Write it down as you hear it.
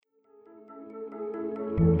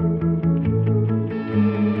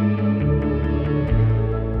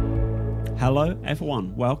Hello,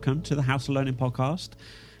 everyone. Welcome to the House of Learning podcast.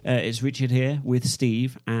 It's Richard here with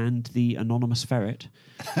Steve and the anonymous ferret.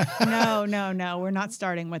 No. We're not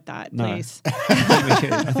starting with that, please.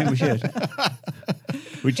 I think we should.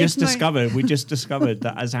 We just discovered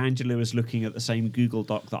that as Angela was looking at the same Google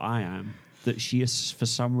Doc that I am, that she has, for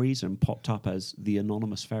some reason, popped up as the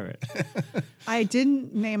anonymous ferret. I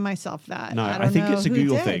didn't name myself that. No, I think it's a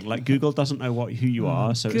Google thing. Like, Google doesn't know who you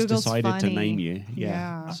are, so Google's it's decided funny. to name you.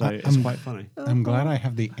 Yeah. So it's quite funny. I'm glad I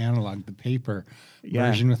have the analog, the paper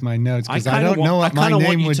version with my notes, because I kinda don't know what my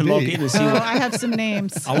name would to be. log in and see what, I have some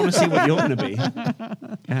names. I want to see what you're going to be.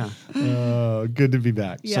 Yeah. Oh, good to be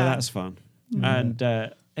back. Yeah. So that's fun. And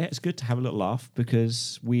it's good to have a little laugh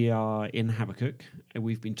because we are in Habakkuk.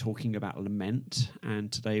 We've been talking about lament, and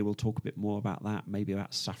today we'll talk a bit more about that, maybe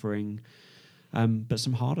about suffering, but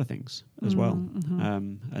some harder things as well.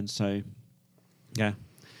 And so, yeah,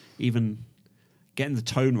 even getting the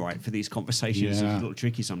tone right for these conversations is a little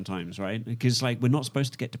tricky sometimes, right? Because we're not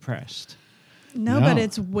supposed to get depressed. No, but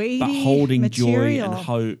it's weighty But holding material. joy and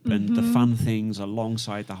hope and the fun things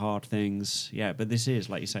alongside the hard things. Yeah, but this is,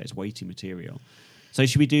 like you say, it's weighty material. So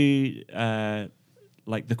should we do the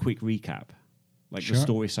quick recap? The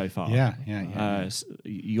story so far? Yeah.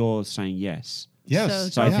 You're saying yes.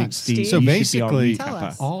 Yes. So I think Steve, so you basically, should be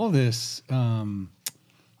our recapper.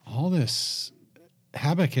 all this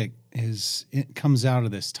Habakkuk comes out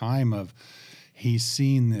of this time of he's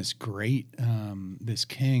seen this great this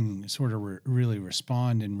king sort of really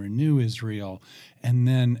respond and renew Israel, and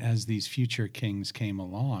then as these future kings came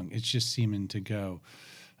along, it's just seeming to go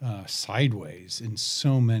sideways in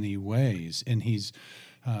so many ways, and he's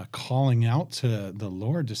calling out to the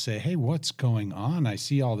Lord to say, hey, what's going on? I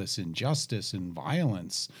see all this injustice and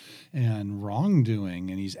violence and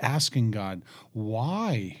wrongdoing, and he's asking God,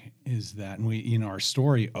 why is that? And our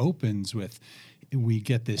story opens with, we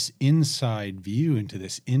get this inside view into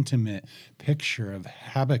this intimate picture of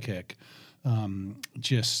Habakkuk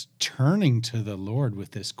just turning to the Lord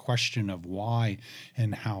with this question of why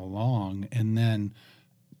and how long, and then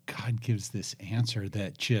God gives this answer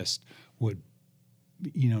that just would,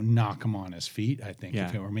 knock him on his feet, I think,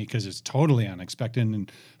 if it were me, because it's totally unexpected. And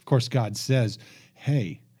of course, God says,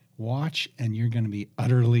 hey, watch, and you're going to be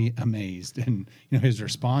utterly amazed. And, his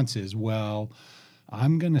response is, well,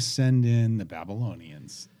 I'm going to send in the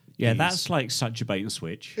Babylonians. Yeah, that's such a bait and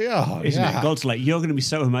switch. Yeah, isn't it? God's like, you're going to be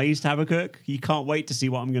so amazed, Habakkuk. You can't wait to see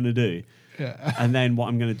what I'm going to do. Yeah. And then what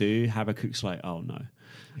I'm going to do, Habakkuk's like, oh, no.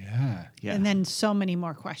 Yeah. And then so many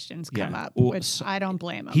more questions come up, which I don't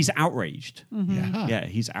blame him. He's outraged. Mm-hmm. Yeah,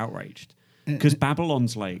 he's outraged. Because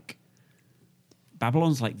Babylon's like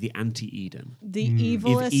the anti-Eden. The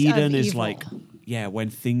evilest if Eden of is evil. When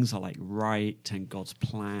things are right and God's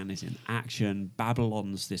plan is in action,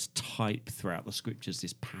 Babylon's this type throughout the scriptures,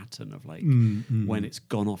 this pattern of when it's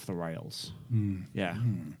gone off the rails. Yeah.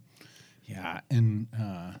 Yeah, and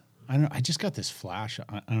I don't know, I just got this flash.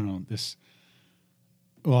 I don't know, this...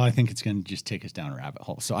 Well, I think it's going to just take us down a rabbit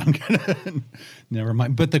hole, so I'm going to never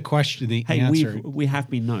mind. But the question, the answer... we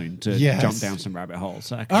have been known to jump down some rabbit holes.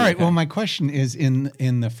 So all right, well, my question is,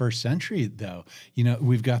 in the first century, though,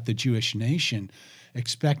 we've got the Jewish nation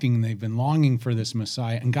expecting, they've been longing for this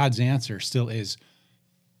Messiah, and God's answer still is,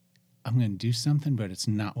 I'm going to do something, but it's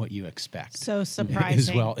not what you expect. So surprising.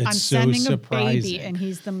 As well. It's I'm so sending surprising. A baby, and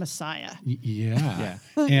he's the Messiah. Yeah.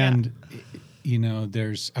 And...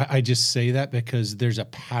 I just say that because there's a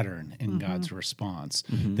pattern in God's response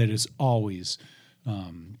that is always,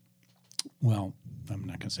 I'm not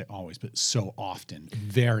going to say always, but so often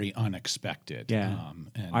very unexpected. Yeah.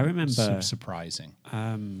 And I remember surprising.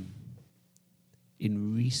 In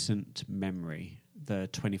recent memory, the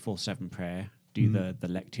 24/7 prayer, the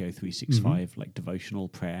Lectio 365 devotional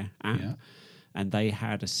prayer app, and they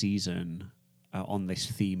had a season on this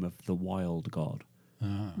theme of the wild God.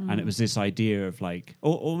 And it was this idea of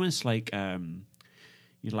almost like in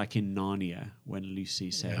Narnia when Lucy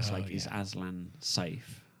says is Aslan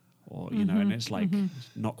safe, or and it's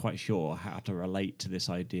not quite sure how to relate to this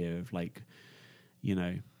idea of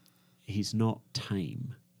he's not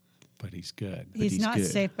tame, but he's good. He's not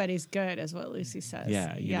safe, but he's good, is what Lucy says.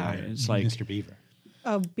 Yeah, it's like Mr. Beaver.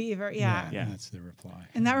 Oh, Beaver, yeah. That's the reply.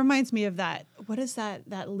 And that reminds me of that. What is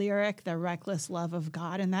that lyric, the reckless love of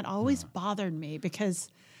God? And that always bothered me because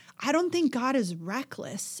I don't think God is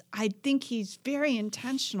reckless. I think he's very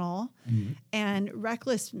intentional. And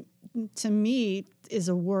reckless to me is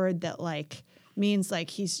a word that means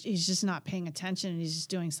he's just not paying attention and he's just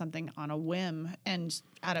doing something on a whim and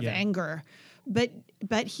out of anger. But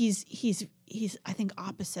he's I think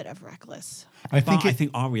opposite of reckless. I think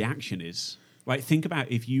our reaction is Right, think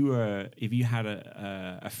about if you had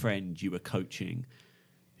a friend you were coaching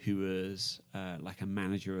who was like a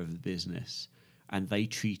manager of the business, and they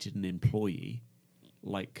treated an employee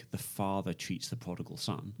like the father treats the prodigal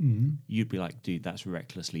son. You'd be like, dude, that's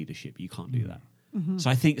reckless leadership. You can't do that. So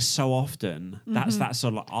I think so often that's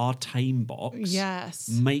sort of like our tame box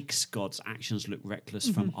makes God's actions look reckless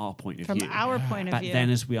from our point of view. From our point of but view. then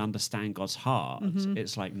as we understand God's heart,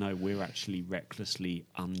 it's like, no, we're actually recklessly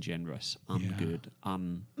ungenerous, ungood,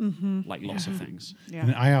 like lots of things. Yeah.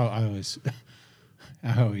 And I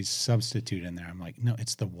always substitute in there. I'm like, no,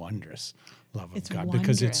 it's the wondrous love of God,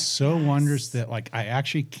 because it's so wondrous that like I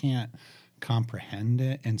actually can't comprehend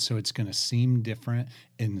it, and so it's going to seem different,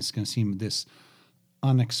 and it's going to seem this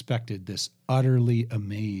unexpected, this utterly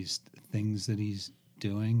amazed things that he's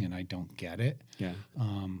doing, and I don't get it. Yeah.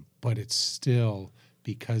 But it's still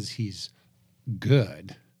because he's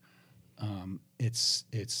good. It's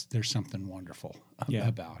there's something wonderful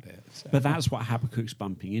about it. So. But that's what Habakkuk's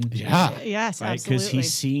bumping into. Yeah. Yes, right? absolutely. Because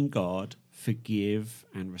he's seen God forgive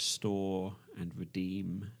and restore and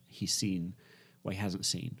redeem. He's seen what he hasn't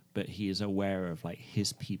seen, but he is aware of like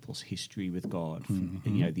his people's history with God.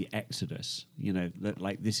 The Exodus. That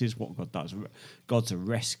like this is what God does. God's a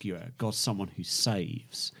rescuer. God's someone who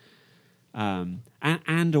saves,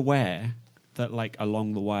 and aware that like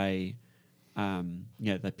along the way,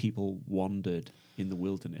 that people wandered in the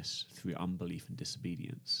wilderness through unbelief and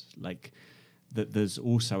disobedience. Like that, there's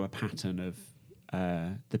also a pattern of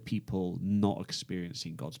the people not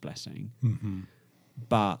experiencing God's blessing,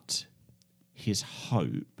 but his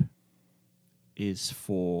hope is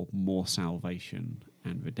for more salvation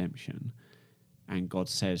and redemption. And God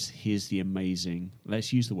says, here's the amazing,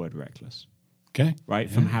 let's use the word reckless. Okay. Right?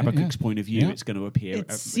 From Habakkuk's point of view, it's going to appear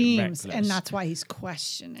it seems, reckless. and that's why he's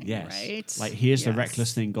questioning, right? Like, here's the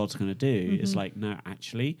reckless thing God's going to do. It's like, no,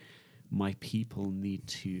 actually, my people need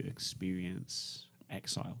to experience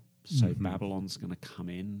exile. So Babylon's going to come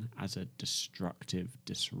in as a destructive,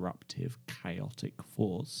 disruptive, chaotic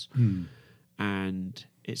force. And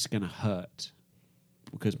it's going to hurt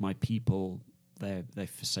because my people, they've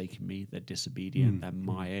forsaken me, they're disobedient, they're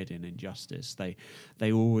mired in injustice.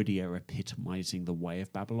 They already are epitomizing the way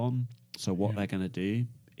of Babylon. So what they're going to do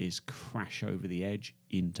is crash over the edge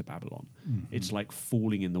into Babylon. It's like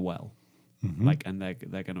falling in the well. Like, and they're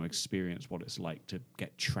going to experience what it's like to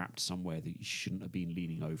get trapped somewhere that you shouldn't have been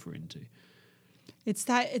leaning over into. It's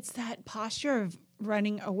that posture of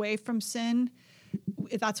running away from sin.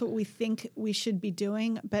 That's what we think we should be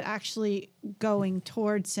doing, but actually going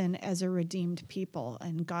towards sin as a redeemed people,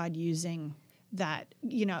 and God using that,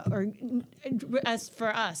 or as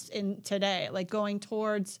for us in today, like going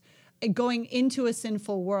into a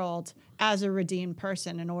sinful world as a redeemed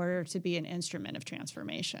person in order to be an instrument of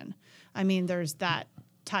transformation. I mean, there's that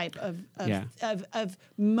type of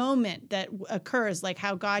moment that occurs, like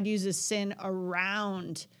how God uses sin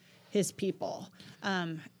around his people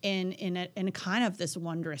in a kind of this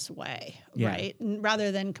wondrous way, right? And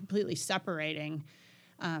rather than completely separating.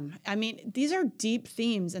 I mean, these are deep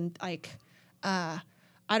themes, and like, I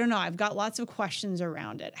don't know, I've got lots of questions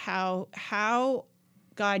around it. How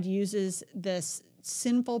God uses this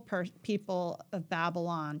sinful people of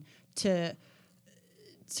Babylon to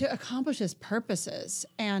accomplish his purposes.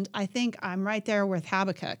 And I think I'm right there with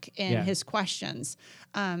Habakkuk in his questions.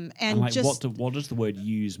 And like, just what does the word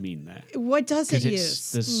use mean there? What does it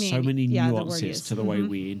use? There's so many nuances to the way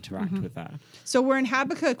we interact with that. So we're in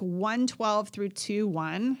Habakkuk 1:12 through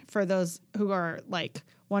 2:1 for those who are like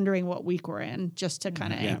wondering what week we're in, just to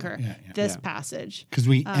kind of anchor this passage. Because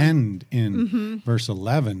we end in verse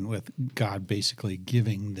 11 with God basically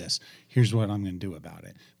giving this, here's what I'm going to do about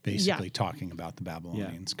it. Basically talking about the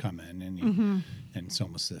Babylonians coming, and it's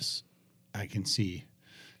almost this, I can see.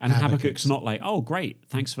 And Habakkuk's not like, oh, great,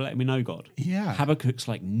 thanks for letting me know, God. Yeah. Habakkuk's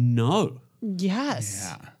like, no. Yes.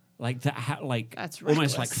 Yeah. Like that, that's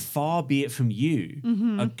almost reckless. like, far be it from you,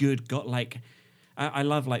 a good God. Like, I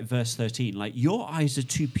love like verse 13. Like, your eyes are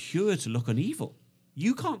too pure to look on evil.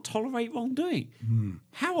 You can't tolerate wrongdoing.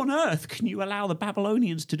 How on earth can you allow the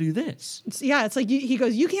Babylonians to do this? It's like he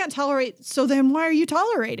goes, you can't tolerate, so then why are you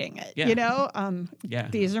tolerating it? Yeah.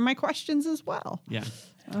 These are my questions as well. Yeah.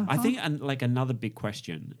 I think, and like another big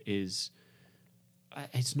question is,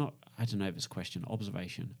 it's not, I don't know if it's a question,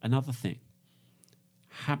 observation. Another thing,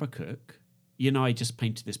 Habakkuk, I just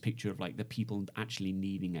painted this picture of like the people actually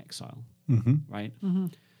needing exile, right?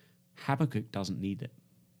 Habakkuk doesn't need it.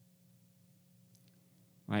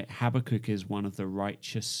 Right? Habakkuk is one of the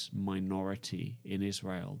righteous minority in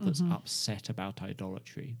Israel that's upset about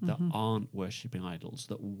idolatry, that aren't worshipping idols,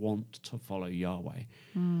 that want to follow Yahweh.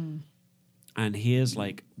 And here's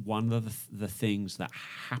like one of the things that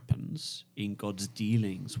happens in God's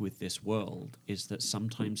dealings with this world is that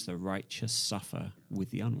sometimes the righteous suffer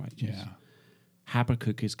with the unrighteous. Yeah.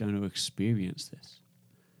 Habakkuk is going to experience this.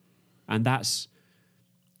 And that's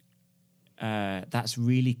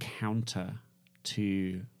really counter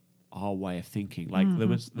to our way of thinking. Like there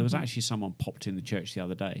was actually someone popped in the church the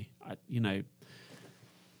other day.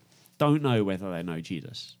 Don't know whether they know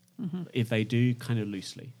Jesus. If they do, kind of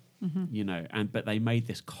loosely. But they made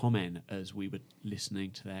this comment as we were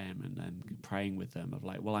listening to them and praying with them of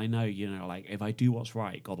like, well, I know, like if I do what's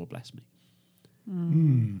right, God will bless me.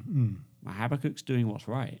 Habakkuk's doing what's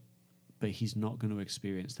right, but he's not going to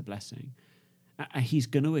experience the blessing. He's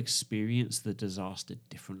going to experience the disaster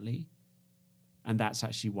differently. And that's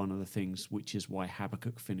actually one of the things, which is why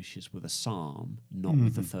Habakkuk finishes with a psalm, not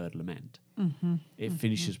with the third lament. It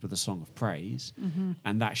finishes with a song of praise.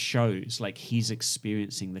 And that shows like he's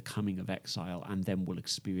experiencing the coming of exile and then will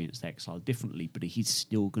experience the exile differently, but he's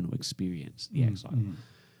still going to experience the exile.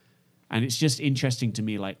 And it's just interesting to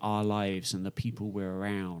me, like our lives and the people we're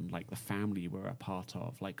around, like the family we're a part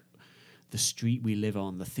of, like the street we live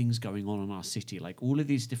on, the things going on in our city, like all of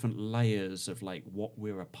these different layers of like what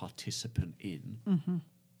we're a participant in.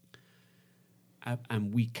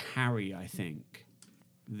 And we carry, I think,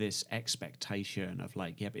 this expectation of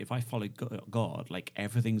like, yeah, but if I follow God, like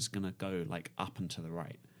everything's going to go like up and to the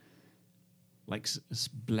right. Like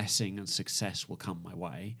blessing and success will come my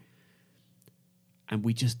way. And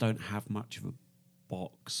we just don't have much of a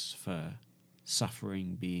box for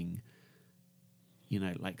suffering being,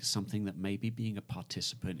 like something that maybe being a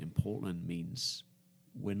participant in Portland means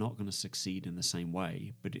we're not going to succeed in the same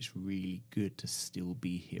way, but it's really good to still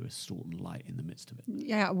be here as salt and light in the midst of it.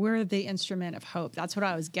 Yeah, we're the instrument of hope. That's what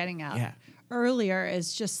I was getting at earlier,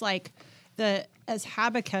 is just like as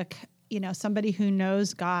Habakkuk, somebody who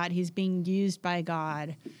knows God, he's being used by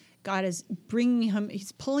God. God is bringing him,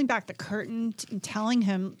 he's pulling back the curtain and telling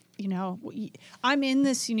him, I'm in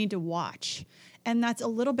this, you need to watch. And that's a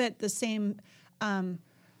little bit the same.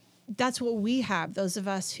 That's what we have, those of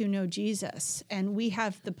us who know Jesus, and we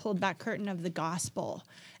have the pulled back curtain of the gospel.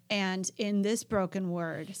 And in this broken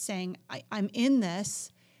word saying, I'm in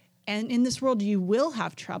this, and in this world, you will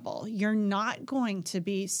have trouble. You're not going to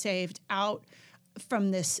be saved out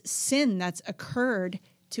from this sin that's occurred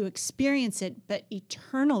to experience it, but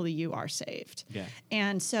eternally you are saved. Yeah.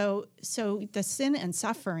 And so the sin and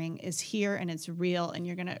suffering is here and it's real, and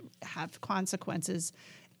you're going to have consequences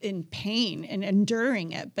in pain and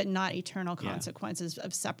enduring it, but not eternal consequences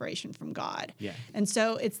of separation from God. Yeah. And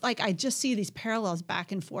so it's like I just see these parallels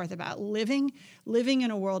back and forth about living in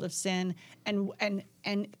a world of sin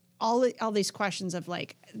and all these questions of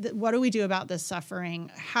like, what do we do about this suffering?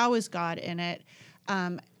 How is God in it?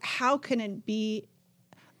 How can it be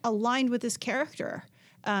aligned with his character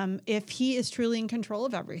if he is truly in control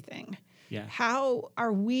of everything? Yeah. How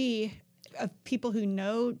are we, people who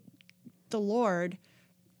know the Lord,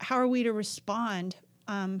 how are we to respond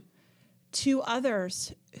to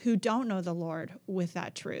others who don't know the Lord with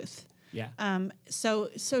that truth? Yeah. So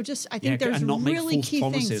just I think there's and not make really false key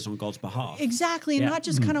promises things on God's behalf. Exactly, and not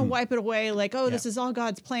just kind of wipe it away like, this is all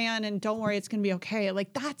God's plan, and don't worry, it's going to be okay.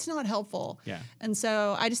 Like that's not helpful. Yeah. And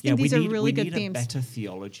so I just think these are really good themes. We need a better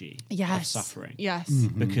theology of suffering. Yes.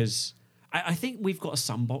 Because I think we've got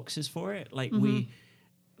some boxes for it.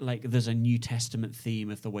 Like there's a New Testament theme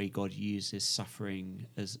of the way God uses suffering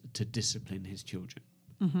as to discipline his children.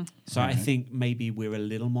 So I think maybe we're a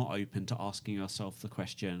little more open to asking ourselves the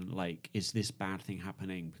question, like, is this bad thing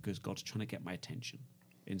happening because God's trying to get my attention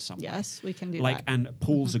in some way? Yes, we can do like, that. And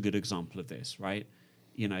Paul's a good example of this, right?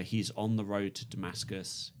 He's on the road to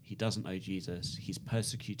Damascus. He doesn't know Jesus. He's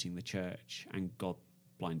persecuting the church, and God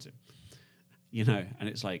blinds him. And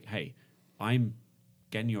it's like, hey, I'm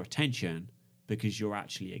getting your attention because you're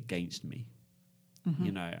actually against me,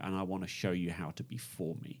 and I want to show you how to be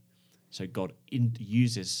for me. So God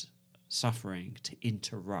uses suffering to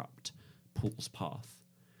interrupt Paul's path,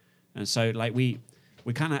 and so like we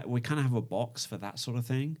kind of have a box for that sort of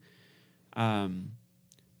thing, and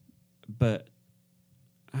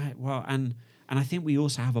I think we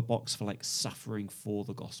also have a box for like suffering for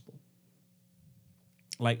the gospel.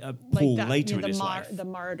 Like Paul later in his life, the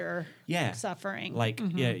martyr suffering. Like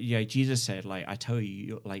Jesus said, like I tell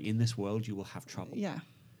you, like in this world you will have trouble. Yeah.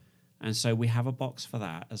 And so we have a box for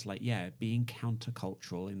that as like, being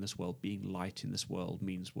countercultural in this world, being light in this world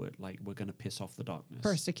means we're going to piss off the darkness.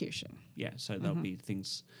 Persecution. Yeah, so there'll be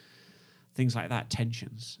things like that,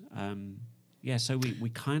 tensions. So we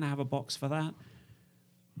kind of have a box for that.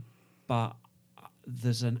 But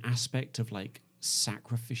there's an aspect of like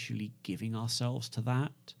sacrificially giving ourselves to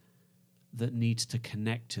that that needs to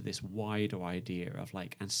connect to this wider idea of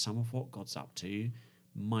like, and some of what God's up to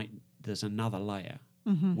there's another layer,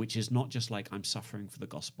 which is not just like I'm suffering for the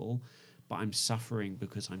gospel, but I'm suffering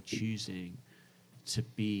because I'm choosing to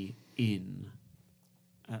be in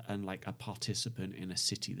and like a participant in a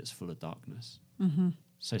city that's full of darkness.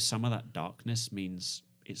 So some of that darkness means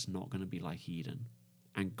it's not going to be like Eden,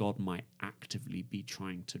 and God might actively be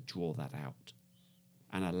trying to draw that out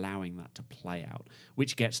and allowing that to play out,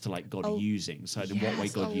 which gets to like God using. So in what way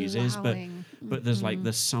God uses, but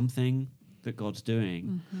there's something that God's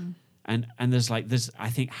doing. And there's I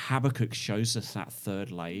think Habakkuk shows us that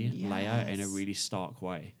third layer in a really stark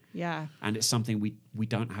way. Yeah. And it's something we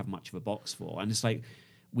don't have much of a box for. And it's like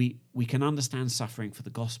we can understand suffering for the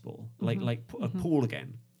gospel. Paul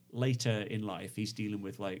again, later in life, he's dealing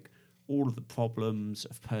with like all of the problems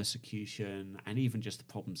of persecution and even just the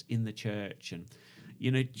problems in the church. And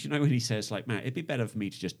do you know when he says like, man, it'd be better for me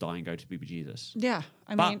to just die and go to be with Jesus. Yeah.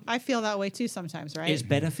 I mean, I feel that way too sometimes, right? It's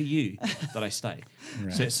better for you that I stay.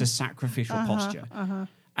 Right. So it's a sacrificial posture.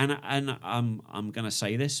 And I'm going to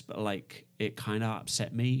say this, but like it kind of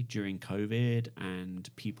upset me during COVID and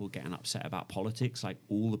people getting upset about politics, like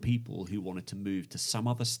all the people who wanted to move to some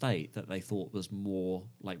other state that they thought was more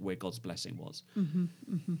like where God's blessing was.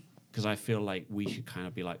 Because I feel like we should kind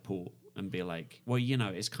of be like Paul and be like, well,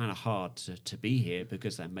 it's kind of hard to be here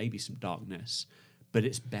because there may be some darkness, but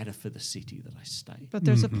it's better for the city that I stay. But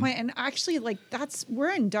there's a point, and actually, like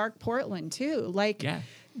we're in dark Portland too. Like,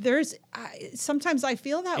 there's sometimes I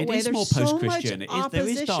feel that way. There's so much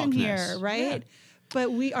opposition here, right? Yeah. But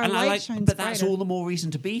our light shines But that's brighter. all the more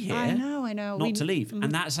reason to be here. I know. Not to leave, and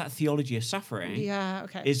that's that theology of suffering. Yeah.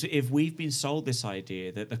 Okay. Is if we've been sold this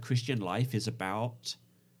idea that the Christian life is about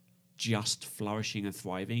just flourishing and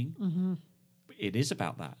thriving, it is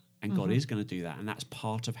about that. And God is going to do that. And that's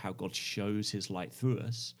part of how God shows his light through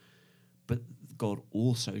us. But God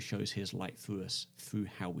also shows his light through us through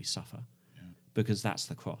how we suffer. Yeah. Because that's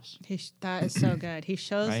the cross. That is so good. He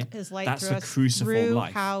shows his light that's through us through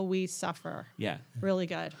life. How we suffer. Yeah. Really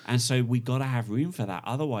good. And so we got to have room for that.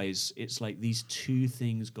 Otherwise, it's like these two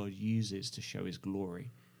things God uses to show his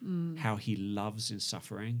glory. How he loves in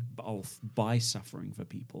suffering, by suffering for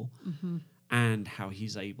people, and how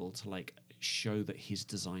he's able to like show that his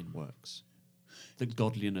design works, that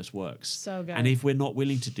godliness works. So good. And if we're not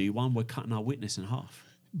willing to do one, we're cutting our witness in half.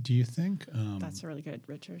 Do you think that's really good,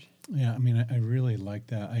 Richard? Yeah, I mean, I really like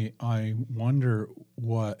that. I wonder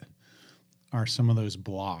what are some of those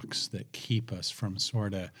blocks that keep us from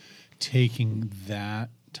sort of taking that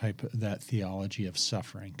theology of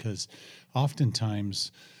suffering, because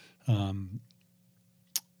oftentimes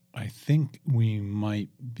I think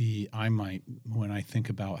I might, when I think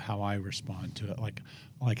about how I respond to it, like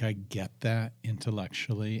I get that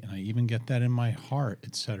intellectually, and I even get that in my heart,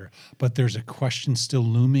 etc. But there's a question still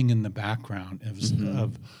looming in the background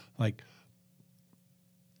of like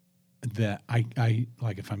that I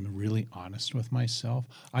like, if I'm really honest with myself,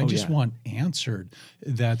 I just want answered.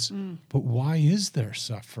 But why is there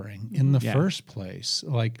suffering in the first place?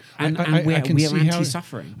 Like, and I can we are see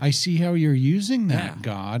anti-suffering. I see how you're using that,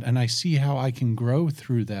 God, and I see how I can grow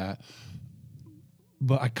through that.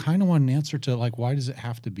 But I kind of want an answer to, like, why does it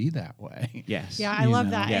have to be that way? Yes. Yeah, I love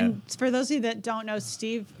that. Yeah. And for those of you that don't know,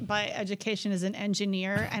 Steve, by education, is an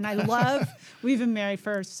engineer. And I love, we've been married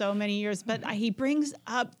for so many years, but he brings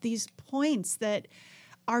up these points that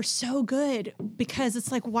are so good, because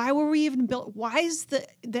it's like, why were we even built? Why is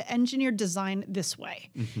the engineer designed this way?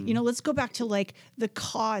 Let's go back to like the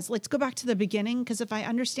cause. Let's go back to the beginning, because if I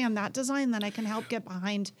understand that design, then I can help get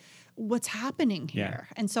behind what's happening here.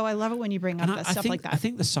 And so I love it when you bring up stuff like that. I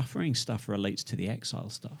think the suffering stuff relates to the exile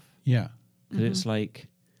stuff. Yeah. Because it's like,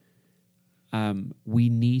 we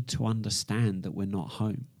need to understand that we're not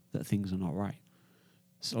home, that things are not right.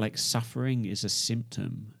 So like suffering is a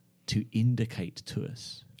symptom to indicate to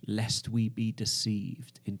us, lest we be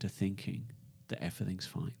deceived into thinking that everything's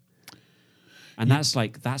fine. And that's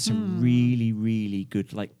a really, really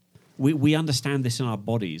good, like, we understand this in our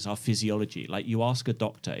bodies, our physiology. Like, you ask a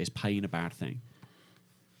doctor, is pain a bad thing?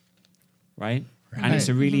 Right? And it's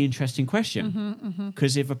a really interesting question.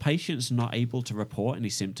 Because if a patient's not able to report any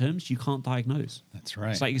symptoms, you can't diagnose. That's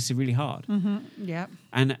right. It's really hard. Yeah.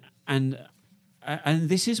 And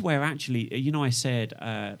this is where actually, I said,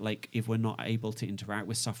 like, if we're not able to interact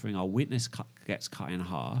with suffering, our witness gets cut in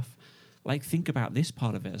half. Like, think about this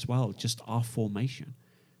part of it as well, just our formation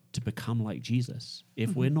to become like Jesus.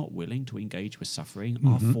 If we're not willing to engage with suffering,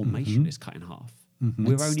 our formation is cut in half.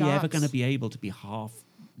 We're only ever going to be able to be half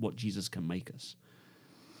what Jesus can make us.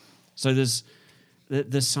 So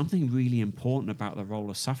there's something really important about the role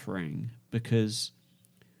of suffering, because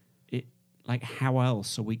like, how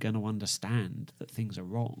else are we going to understand that things are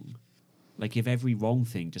wrong? Like, if every wrong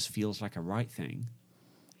thing just feels like a right thing,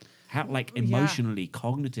 how, like, emotionally,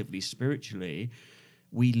 cognitively, spiritually,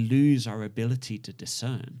 we lose our ability to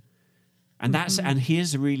discern. And that's, and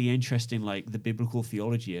here's a really interesting, like, the biblical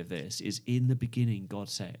theology of this is, in the beginning, God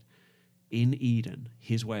said, in Eden,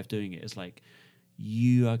 his way of doing it is like,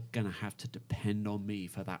 you are going to have to depend on me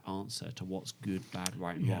for that answer to what's good, bad,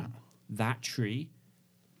 right, and wrong. That tree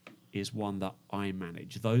is one that I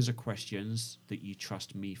manage. Those are questions that you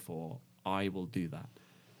trust me for. I will do that.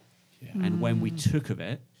 And when we took of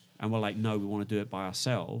it and we're like, no, we want to do it by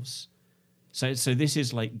ourselves. So this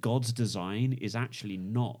is like, God's design is actually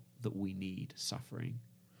not that we need suffering.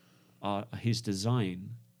 His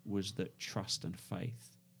design was that trust and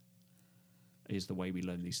faith is the way we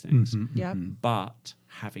learn these things. But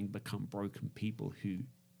having become broken people who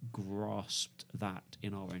grasped that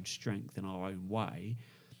in our own strength, in our own way,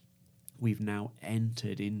 we've now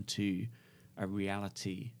entered into a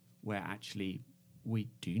reality where actually we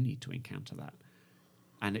do need to encounter that.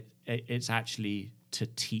 And it's actually to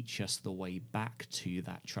teach us the way back to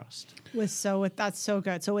that trust. That's so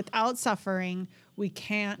good. So without suffering, we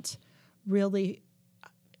can't really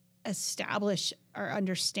establish or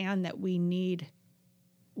understand that we need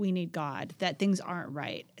God, that things aren't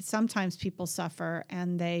right. Sometimes people suffer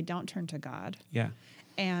and they don't turn to God. Yeah.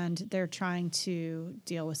 And they're trying to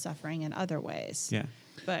deal with suffering in other ways. Yeah.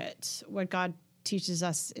 But what God teaches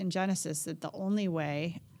us in Genesis, that the only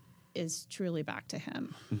way is truly back to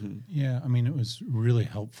him. Yeah, I mean, it was really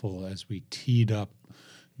helpful as we teed up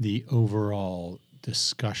the overall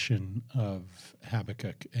discussion of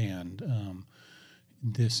Habakkuk and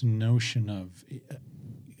this notion of,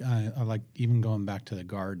 I like even going back to the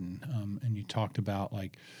garden, and you talked about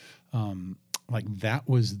like that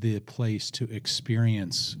was the place to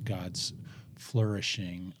experience God's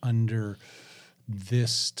flourishing under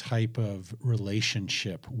this type of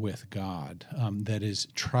relationship with God, that is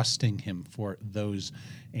trusting him for those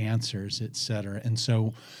answers, et cetera. And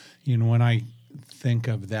so, when I think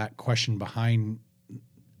of that question behind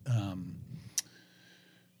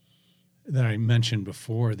that I mentioned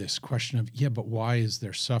before, this question of, but why is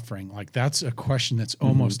there suffering? Like, that's a question that's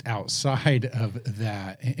almost outside of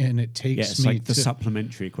that. And it takes it's me like the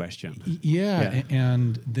supplementary question.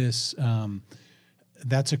 And this,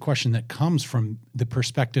 that's a question that comes from the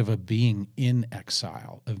perspective of being in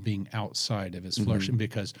exile, of being outside of his flourishing,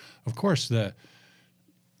 because of course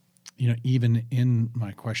even in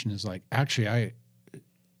my question is like, actually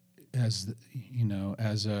as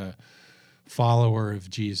a follower of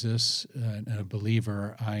Jesus and a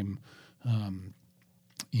believer, I'm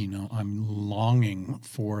longing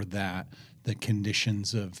for that, the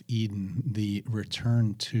conditions of Eden, the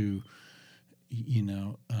return to,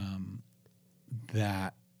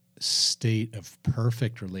 that state of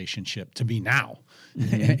perfect relationship to be now.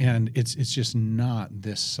 And it's just not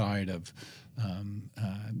this side of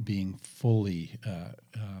being fully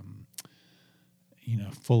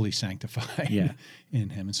fully sanctified in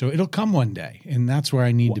him. And so it'll come one day, and that's where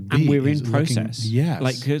I need to be. And we're in process. Yes.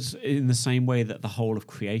 Like, because in the same way that the whole of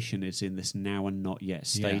creation is in this now and not yet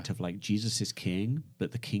state of like, Jesus is king,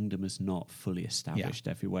 but the kingdom is not fully established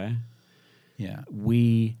everywhere. Yeah.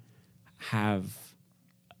 We have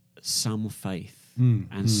some faith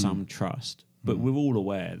and some trust, but we're all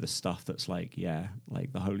aware of the stuff that's like,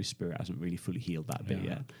 like the Holy Spirit hasn't really fully healed that bit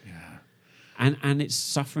yet. Yeah. And it's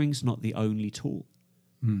suffering's not the only tool.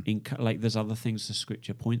 Like, there's other things the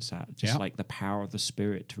scripture points at, just like the power of the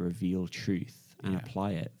Spirit to reveal truth and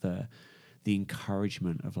apply it, the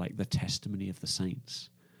encouragement of like the testimony of the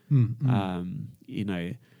saints, the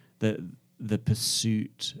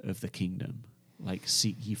pursuit of the kingdom, like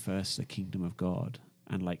seek ye first the kingdom of God,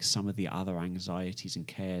 and like some of the other anxieties and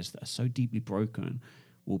cares that are so deeply broken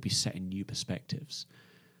will be set in new perspectives.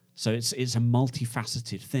 So it's a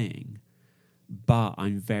multifaceted thing. But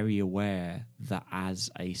I'm very aware that as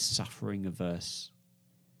a suffering-averse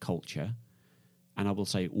culture, and I will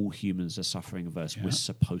say all humans are suffering-averse, we're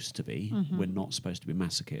supposed to be. We're not supposed to be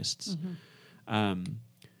masochists.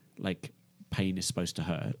 Like, pain is supposed to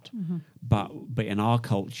hurt. But in our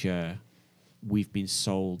culture, we've been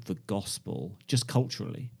sold the gospel, just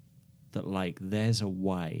culturally, that, like, there's a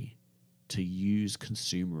way to use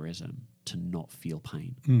consumerism to not feel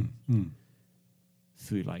pain.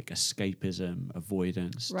 Through like escapism,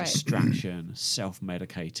 avoidance, distraction,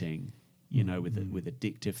 self-medicating, with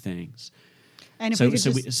addictive things. And so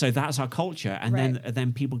that's our culture, and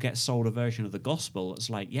then people get sold a version of the gospel that's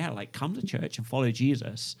like, come to church and follow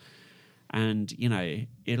Jesus, and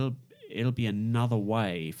it'll be another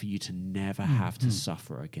way for you to never have to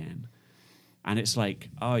suffer again. And it's like,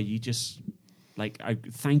 oh, you just like, I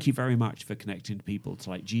thank you very much for connecting people to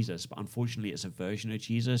like Jesus, but unfortunately it's a version of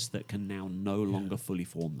Jesus that can now no longer fully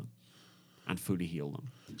form them and fully heal them.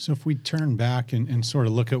 So if we turn back and sort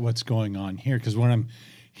of look at what's going on here, because what I'm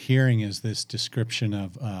hearing is this description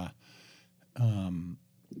of,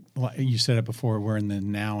 you said it before, we're in the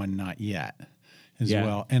now and not yet as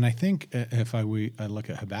well. And I think if I look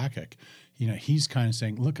at Habakkuk, he's kind of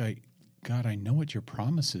saying, look, God, I know what your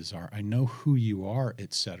promises are. I know who you are,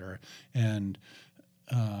 et cetera. And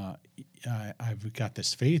I've got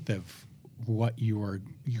this faith of what you're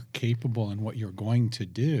capable and what you're going to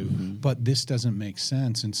do, but this doesn't make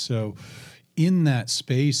sense. And so in that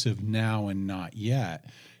space of now and not yet,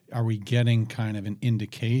 are we getting kind of an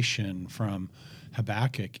indication from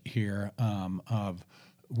Habakkuk here of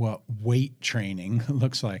what weight training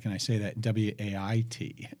looks like? And I say that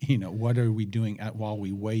WAIT. What are we doing while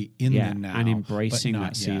we wait in the now and embracing that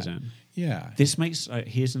yet. season? Yeah. This makes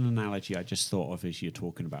here's an analogy I just thought of as you're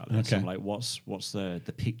talking about this. Okay. I'm like, what's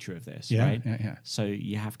the picture of this? Yeah, right? yeah. So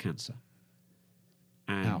you have cancer,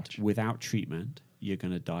 and Ouch. without treatment, you're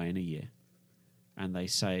going to die in a year. And they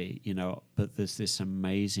say, but there's this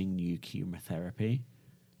amazing new chemotherapy,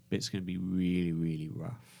 but it's going to be really, really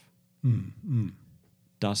rough.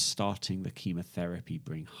 Does starting the chemotherapy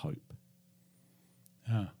bring hope?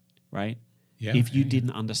 Right? Yeah. If you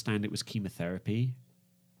didn't understand it was chemotherapy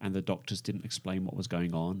and the doctors didn't explain what was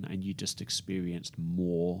going on and you just experienced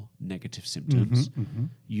more negative symptoms,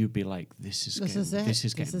 you'd be like, this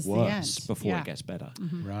is getting worse before it gets better.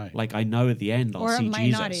 Right. Like, I know at the end I'll Or it see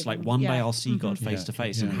might not Jesus. even. Like, one day Yeah. I'll see God face to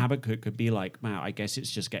face. And Yeah. Habakkuk could be like, man, I guess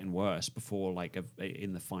it's just getting worse before, like,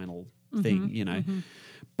 in the final thing,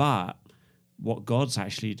 But what God's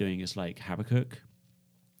actually doing is like, Habakkuk,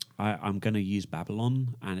 I'm going to use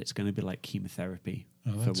Babylon, and it's going to be like chemotherapy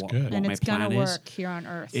that's for what, good. what And my it's going plan to is. work here on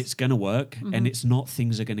earth. It's going to work, and it's not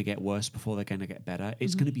things are going to get worse before they're going to get better.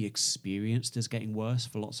 It's going to be experienced as getting worse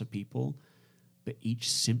for lots of people, but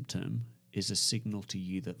each symptom is a signal to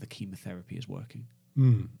you that the chemotherapy is working.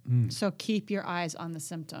 So keep your eyes on the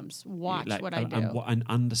symptoms. Watch Like, what I do. and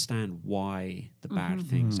understand why the bad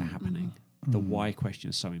things are happening. The why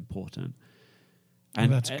question is so important. And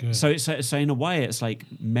that's good. So in a way, it's like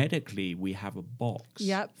medically we have a box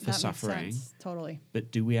Yep, for that suffering, makes sense. Totally.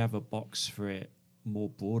 but do we have a box for it more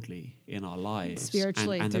broadly in our lives?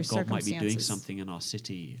 Spiritually, and through that God might be doing circumstances. something in our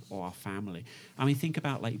city or our family. I mean, think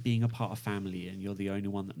about like being a part of family and you're the only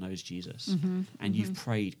one that knows Jesus, and you've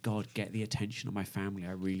prayed, God, get the attention of my family.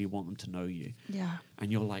 I really want them to know you. Yeah.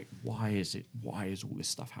 And you're like, why is all this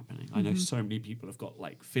stuff happening? I know so many people have got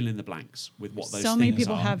like fill in the blanks with what those So things many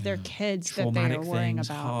people are. have their kids that they are Traumatic worrying things,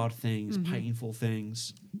 about. hard things, painful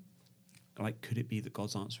things. Like, could it be that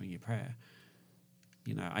God's answering your prayer?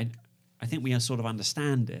 I think we sort of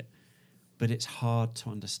understand it, but it's hard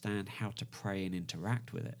to understand how to pray and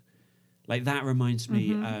interact with it. Like, that reminds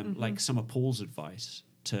me, like some of Paul's advice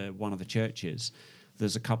to one of the churches.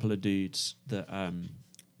 There's a couple of dudes that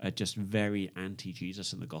are just very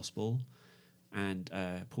anti-Jesus in the gospel. And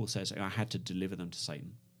Paul says, I had to deliver them to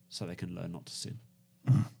Satan so they can learn not to sin.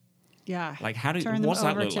 Yeah. Like, turn them what's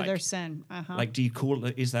that over look to like? their sin. Uh-huh. Like, do you call?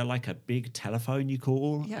 Is there like a big telephone you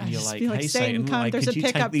call? Yeah, and you're just like, be like, hey, Satan, come, like, there's could a you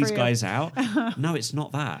take pickup these for you. guys out? No, it's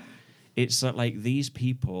not that. It's that like these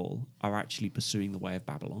people are actually pursuing the way of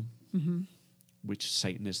Babylon, which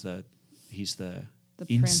Satan is he's the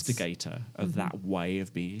The instigator of that way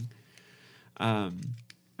of being.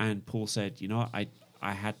 And Paul said,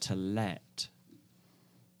 I had to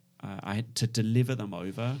I had to deliver them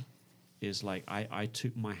over. Is like I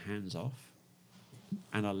took my hands off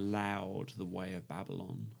and allowed the way of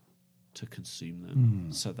Babylon to consume them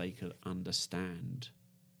so they could understand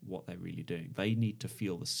what they're really doing. They need to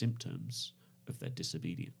feel the symptoms of their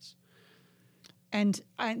disobedience. And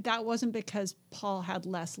that wasn't because Paul had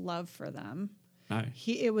less love for them. No.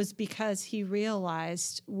 It was because he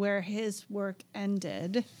realized where his work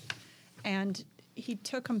ended, and he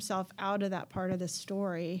took himself out of that part of the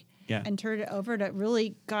story and turned it over to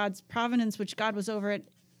really God's providence, which God was over it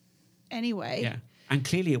anyway. Yeah. And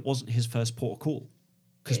clearly it wasn't his first port of call.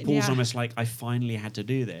 Because Paul's almost like, I finally had to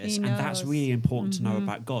do this. He And that's knows. really important to know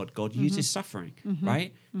about God. God uses suffering,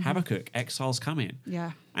 right? Habakkuk, exiles come in.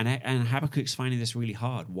 Yeah. And Habakkuk's finding this really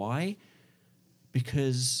hard. Why?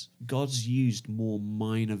 Because God's used more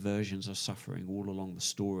minor versions of suffering all along the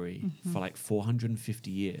story for like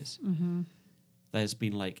 450 years. There's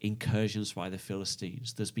been like incursions by the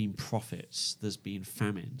Philistines. There's been prophets. There's been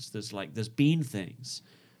famines. There's been things,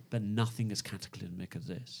 but nothing as cataclysmic as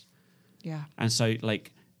this. Yeah. And so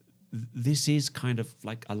like this is kind of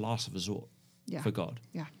like a last resort for God.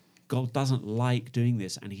 Yeah. God doesn't like doing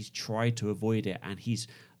this, and he's tried to avoid it. And he's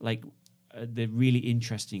like, the really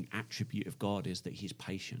interesting attribute of God is that he's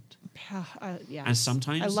patient. Yes. And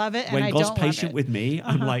sometimes I love it, when and I God's don't love patient it. with me,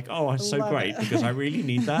 I'm like, oh, it's so Love great it. because I really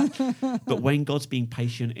need that. But when God's being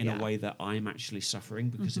patient in Yeah. a way that I'm actually suffering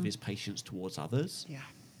because of his patience towards others, Yeah.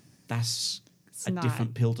 that's It's a not-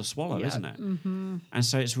 different pill to swallow, Yeah. isn't it? And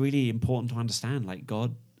so it's really important to understand, like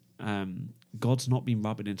God's not been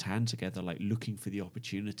rubbing his hands together, like looking for the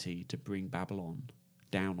opportunity to bring Babylon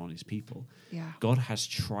down on his people. Yeah. God has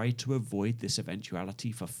tried to avoid this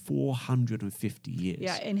eventuality for 450 years.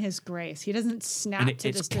 Yeah, in his grace. He doesn't snap And to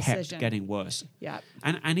it's this kept decision. getting worse. Yeah.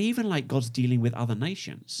 And even like God's dealing with other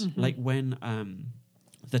nations, like when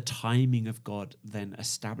the timing of God then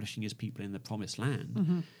establishing his people in the promised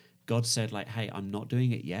land, God said like, hey, I'm not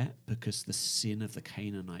doing it yet because the sin of the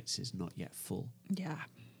Canaanites is not yet full. Yeah.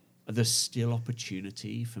 There's still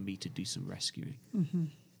opportunity for me to do some rescuing.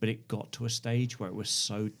 But it got to a stage where it was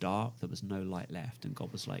so dark, there was no light left. And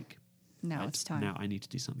God was like, Now it's time. Now I need to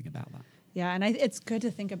do something about that. Yeah, and it's good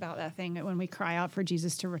to think about that thing when we cry out for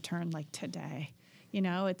Jesus to return, like today. You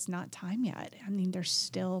know, it's not time yet. I mean, there's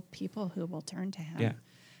still people who will turn to him. Yeah.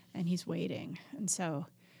 And he's waiting. And so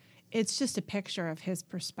it's just a picture of his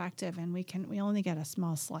perspective, and we only get a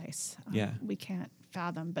small slice. Yeah. We can't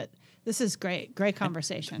fathom, but this is great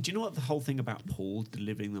conversation. Do you know what the whole thing about Paul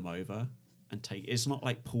delivering them over and it's not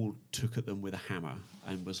like Paul took at them with a hammer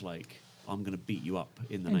and was like, I'm going to beat you up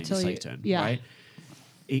in the name of Satan, right?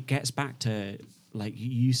 It gets back to, like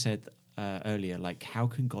you said earlier, like how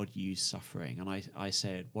can God use suffering? And I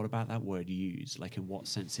said, what about that word use? Like in what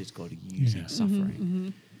sense is God using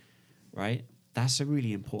suffering? Right? That's a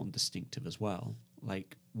really important distinctive as well.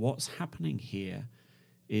 Like what's happening here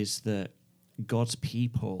is that God's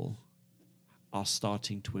people are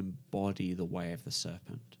starting to embody the way of the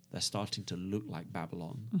serpent. They're starting to look like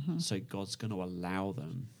Babylon. So God's going to allow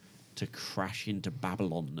them to crash into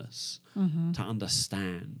Babylonness to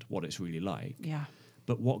understand what it's really like. Yeah.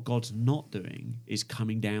 But what God's not doing is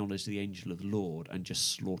coming down as the angel of the Lord and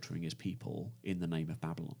just slaughtering his people in the name of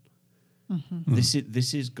Babylon.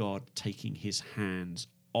 This is God taking his hands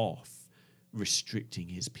off, restricting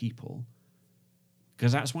his people.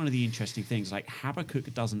 Because that's one of the interesting things. Like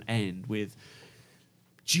Habakkuk doesn't end with,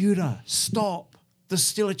 Judah, stop. There's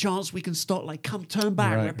still a chance we can stop. Like, come, turn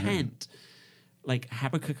back, repent. Like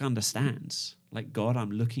Habakkuk understands. Like, God,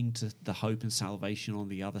 I'm looking to the hope and salvation on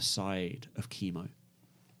the other side of chemo.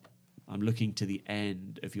 I'm looking to the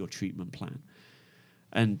end of your treatment plan.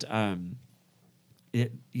 And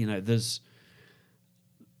there's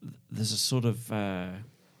a sort of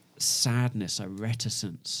sadness, a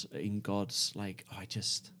reticence in God's like, I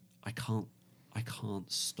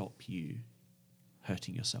can't stop you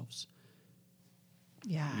hurting yourselves.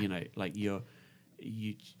 Yeah. You know, like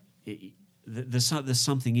there's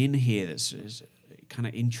something in here that's kind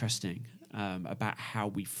of interesting about how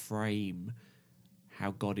we frame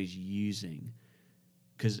how God is using,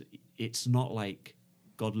 because it's not like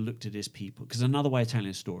God looked at his people. Because another way of telling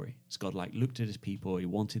a story is God like looked at his people. He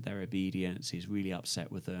wanted their obedience. He's really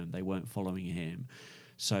upset with them. They weren't following him.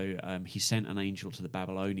 So he sent an angel to the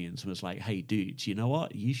Babylonians and was like, hey, dudes, you know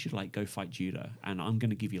what? You should like go fight Judah, and I'm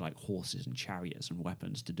going to give you like horses and chariots and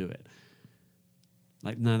weapons to do it.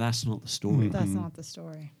 Like, no, that's not the story. That's not the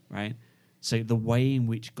story. Right? So the way in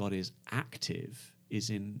which God is active is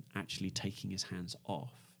in actually taking his hands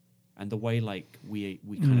off. And the way like we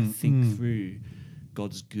kind of think through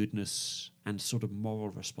God's goodness and sort of moral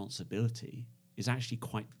responsibility is actually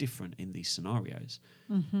quite different in these scenarios.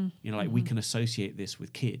 You know, like we can associate this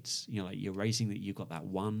with kids. You know, like you're raising that you've got that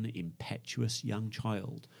one impetuous young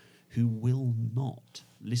child who will not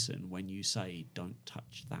listen when you say, don't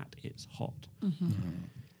touch that, it's hot.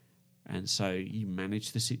 And so you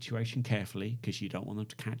manage the situation carefully because you don't want them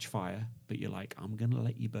to catch fire, but you're like, I'm going to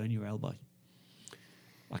let you burn your elbow.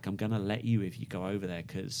 Like, I'm going to let you if you go over there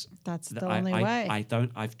because that's the only way.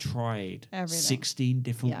 I've tried everything. 16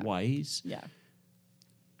 different ways. Yeah.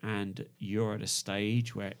 And you're at a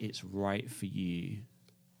stage where it's right for you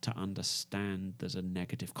to understand there's a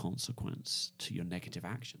negative consequence to your negative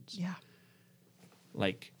actions. Yeah.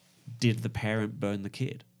 Like, did the parent burn the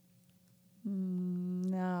kid?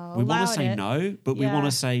 No. We want to allowed say it. no, but we want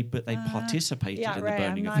to say, but they participated in the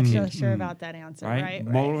burning of the I'm kid. not sure about that answer. Right.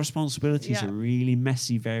 Moral responsibility is a really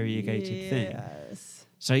messy, variegated thing. Yes.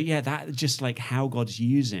 So yeah, that just like how God's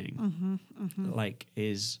using, like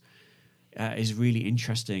is really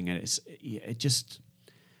interesting, and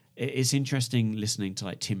it's interesting listening to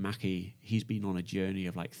like Tim Mackey. He's been on a journey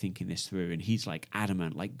of like thinking this through, and he's like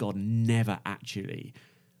adamant, like God never actually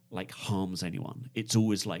like harms anyone. It's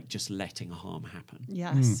always like just letting harm happen.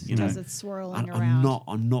 Yes, you because know? it's swirling And around.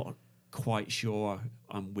 I'm not quite sure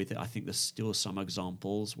I'm with it. I think there's still some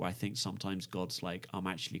examples where I think sometimes God's like, I'm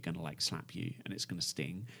actually going to like slap you and it's going to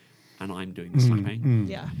sting, and I'm doing the slapping.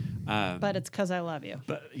 Yeah. But it's because I love you.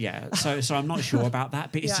 But yeah, so I'm not sure about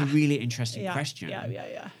that, but it's a really interesting question.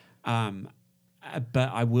 Yeah. But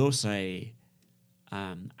I will say,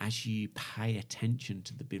 as you pay attention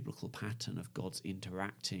to the biblical pattern of God's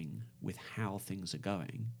interacting with how things are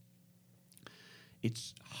going,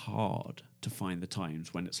 it's hard to find the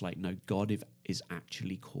times when it's like, no, God is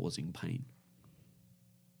actually causing pain.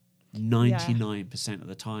 99% of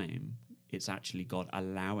the time, it's actually God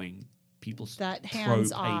allowing people's that pro-pain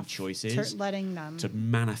hands off, choices letting them to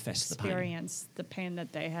manifest experience the pain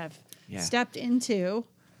that they have Yeah. stepped into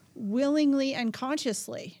willingly and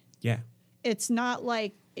consciously. Yeah. It's not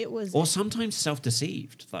like it was. Or sometimes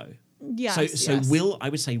self-deceived, though. Yes, So yes. I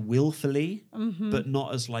would say willfully, but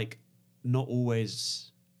not as like, not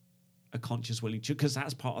always a conscious willing to, because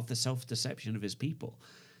that's part of the self-deception of his people.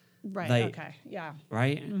 Right. Okay. Yeah.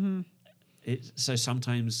 Right? So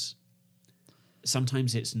sometimes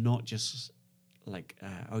it's not just like,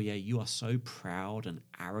 oh yeah, you are so proud and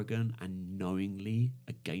arrogant and knowingly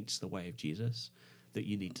against the way of Jesus that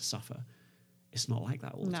you need to suffer. It's not like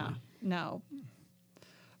that all the time. No.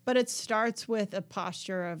 But it starts with a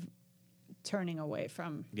posture of turning away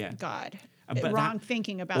from God. Wrong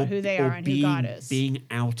thinking about who they are and who God is. Being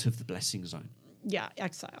out of the blessing zone. Yeah,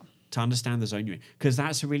 exile. To understand the zone you're in. Because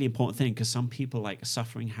that's a really important thing, because some people, like,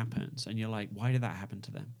 suffering happens and you're like, why did that happen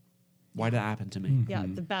to them? Why did that happen to me? Yeah,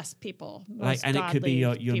 the best people. And it could be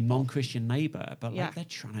your people. non-Christian neighbor, but like they're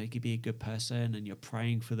trying to be a good person and you're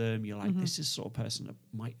praying for them. You're like, this is the sort of person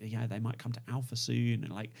that they might come to Alpha soon,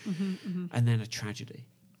 and like, and then a tragedy.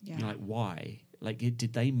 Yeah. You're like, why? Like,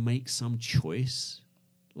 did they make some choice?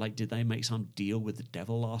 Like, did they make some deal with the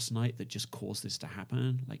devil last night that just caused this to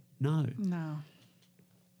happen? Like, no.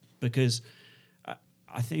 Because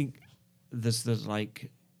I think there's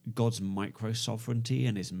like God's micro sovereignty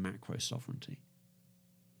and his macro sovereignty.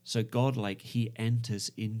 So God, like, he enters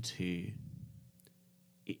into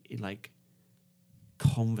like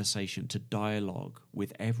conversation, to dialogue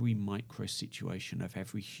with every micro situation of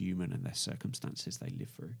every human and their circumstances they live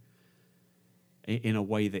through, in a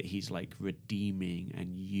way that he's like redeeming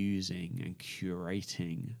and using and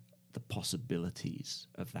curating the possibilities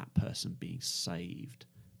of that person being saved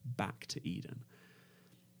back to Eden.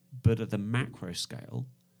 But at the macro scale,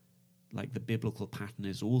 like, the biblical pattern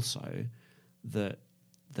is also that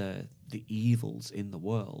the evils in the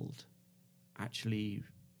world actually,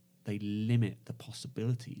 they limit the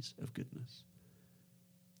possibilities of goodness.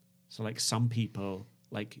 So like, some people,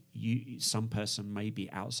 like some person may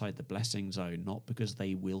be outside the blessing zone, not because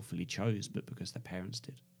they willfully chose, but because their parents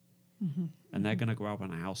did. And they're going to grow up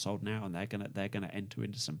in a household now, and they're going to enter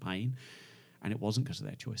into some pain, and it wasn't because of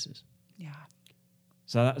their choices. Yeah.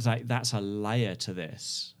 So that's a layer to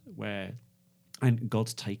this, and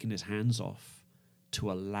God's taken his hands off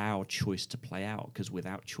to allow choice to play out, because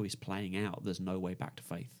without choice playing out, there's no way back to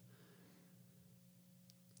faith.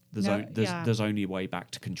 There's only way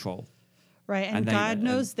back to control. Right, and God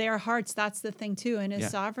knows their hearts. That's the thing too. In his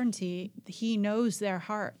sovereignty, he knows their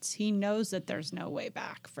hearts. He knows that there's no way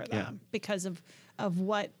back for them because of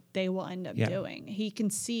what they will end up doing. He can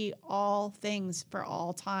see all things for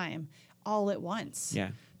all time, all at once. Yeah.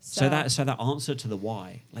 So that answer to the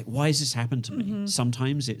why, like, why has this happened to me?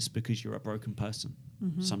 Sometimes it's because you're a broken person.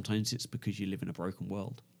 Sometimes it's because you live in a broken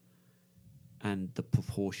world. And the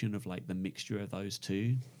proportion of like the mixture of those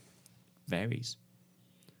two varies.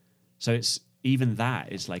 So it's even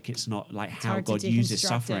that is like, it's not like how God uses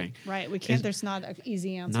suffering. Right. We can't, there's not an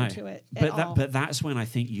easy answer to it at all. But that's when I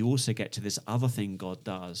think you also get to this other thing God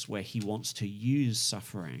does, where he wants to use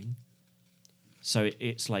suffering. So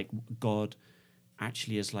it's like God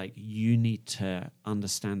actually is like, you need to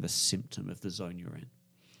understand the symptom of the zone you're in.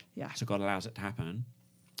 Yeah. So God allows it to happen.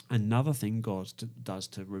 Another thing God does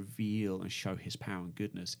to reveal and show his power and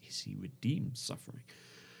goodness is he redeems suffering.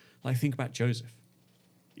 Like, think about Joseph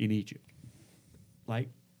in Egypt. Like,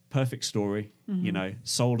 perfect story,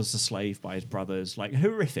 sold as a slave by his brothers, like,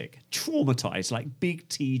 horrific, traumatized, like big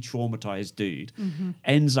T traumatized dude,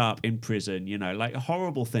 ends up in prison, like,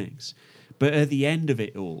 horrible things. But at the end of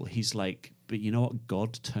it all, he's like, but you know what?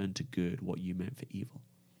 God turned to good what you meant for evil.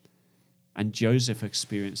 And Joseph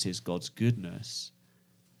experiences God's goodness,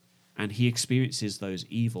 and he experiences those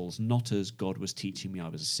evils not as God was teaching me I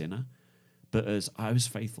was a sinner, but as I was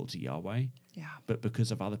faithful to Yahweh. Yeah. But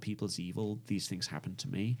because of other people's evil, these things happened to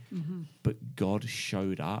me. But God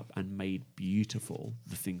showed up and made beautiful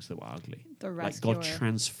the things that were ugly. The rescuer, like, God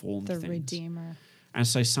transformed the things. Redeemer. And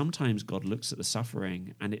so sometimes God looks at the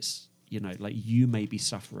suffering, and it's like you may be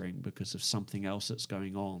suffering because of something else that's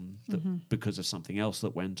going on, that because of something else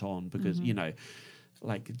that went on, because,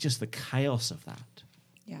 like just the chaos of that,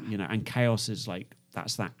 and chaos is like,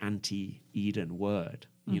 that's that anti-Eden word,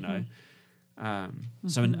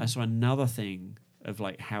 So another thing of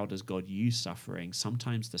like, how does God use suffering?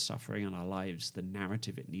 Sometimes the suffering in our lives, the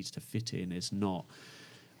narrative it needs to fit in is not,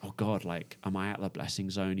 oh God, like, am I at the blessing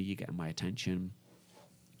zone? Are you getting my attention?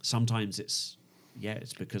 Sometimes it's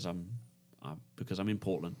because I'm in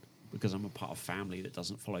Portland, because I'm a part of family that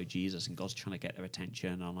doesn't follow Jesus, and God's trying to get their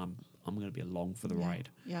attention, and I'm going to be along for the ride.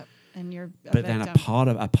 Yep. And you're but then a part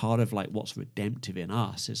of like what's redemptive in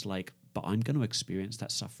us is like, but I'm going to experience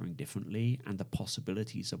that suffering differently, and the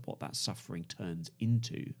possibilities of what that suffering turns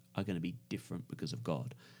into are going to be different because of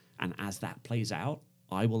God. And as that plays out,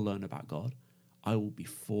 I will learn about God. I will be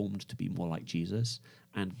formed to be more like Jesus,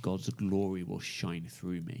 and God's glory will shine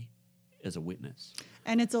through me as a witness.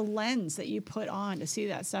 And it's a lens that you put on to see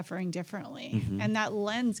that suffering differently. And that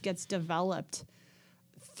lens gets developed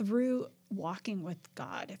through walking with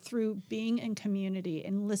God, through being in community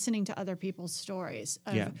and listening to other people's stories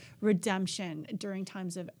of redemption during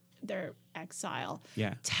times of their exile.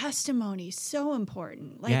 Testimony, so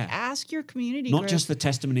important. Like, ask your community Not group. just the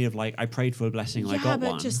testimony of like, I prayed for a blessing, I got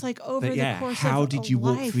one. But just like over the course how of did you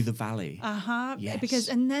life. walk through the valley? Because,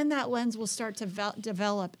 and then that lens will start to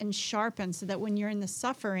develop and sharpen, so that when you're in the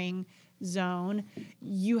suffering zone,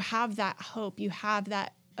 you have that hope, you have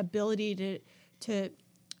that ability to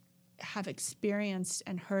have experienced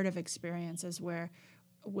and heard of experiences where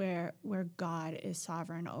God is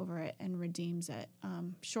sovereign over it and redeems it.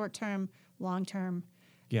 Short term, long term.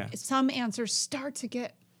 Some answers start to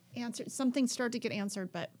get answered. Some things start to get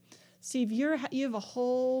answered. But Steve, you have a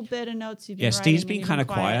whole bit of notes you've been writing. Steve's been kind of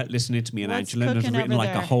quiet listening to me and Angela, and has written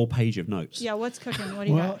like a whole page of notes. What's cooking? What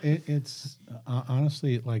do you got? It's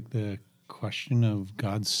honestly like the question of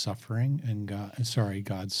God's suffering and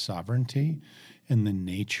God's sovereignty, and the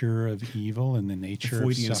nature of evil and the nature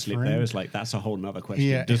of suffering. Slip there is like, that's a whole nother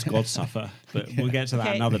question. Does God suffer? But we'll get to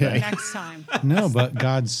that another day. Next time. No, but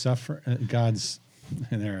God's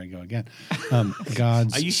there I go again.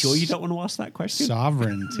 God's. Are you sure you don't want to ask that question?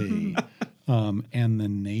 Sovereignty and the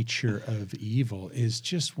nature of evil is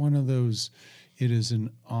just one of those. It is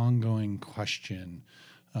an ongoing question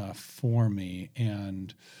for me,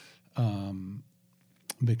 and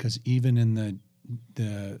because even in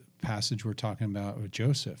the passage we're talking about with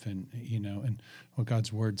Joseph, and and what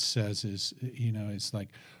God's word says is, it's like,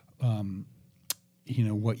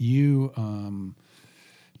 what you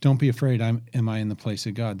don't be afraid. Am I in the place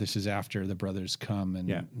of God? This is after the brothers come, and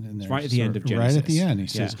it's right at the end of Genesis. Right at the end, he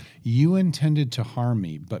says, "You intended to harm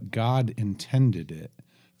me, but God intended it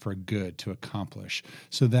for good to accomplish."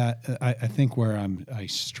 So that I think where I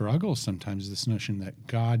struggle sometimes is this notion that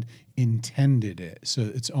God intended it. So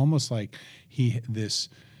it's almost like his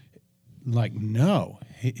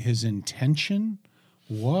intention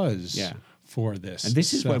was for this. And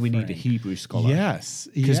this is where we need a Hebrew scholar. Yes.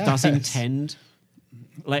 Because does intend,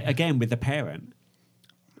 like again with the parent,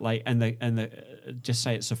 like and the just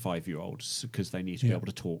say it's a 5-year-old, because they need to be able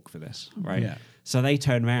to talk for this, right? Yeah. So they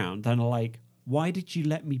turn around and are like, why did you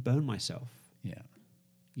let me burn myself? Yeah.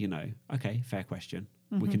 Okay, fair question.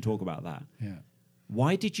 We can talk about that. Yeah.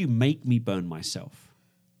 Why did you make me burn myself?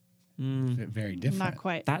 Very different. Not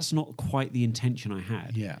quite. That's not quite the intention I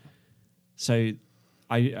had. Yeah. So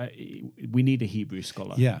we need a Hebrew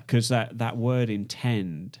scholar. Yeah. Because that word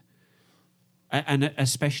intend, and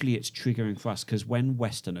especially it's triggering for us, because when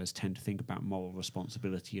Westerners tend to think about moral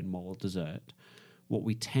responsibility and moral desert, what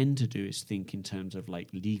we tend to do is think in terms of like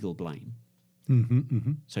legal blame.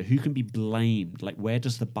 So who can be blamed? Like, where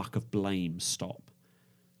does the buck of blame stop?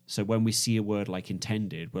 So when we see a word like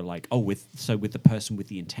intended, we're like, with the person with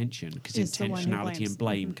the intention, because intentionality and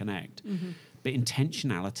blame connect. But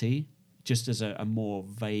intentionality, just as a more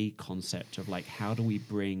vague concept of like, how do we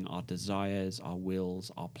bring our desires, our wills,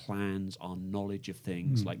 our plans, our knowledge of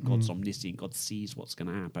things, like God's omniscient, God sees what's going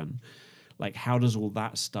to happen. Like, how does all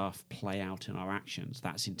that stuff play out in our actions?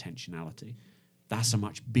 That's intentionality. That's a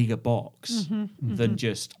much bigger box than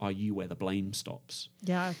just, are you where the blame stops?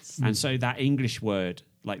 Yeah. And so that English word,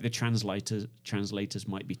 like the translators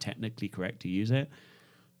might be technically correct to use it,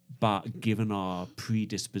 but given our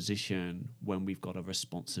predisposition, when we've got a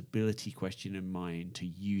responsibility question in mind to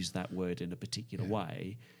use that word in a particular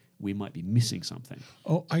way, we might be missing something.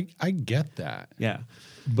 Oh, I get that. Yeah.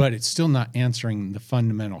 But it's still not answering the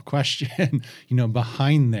fundamental question,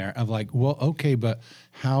 behind there of like, well, okay, but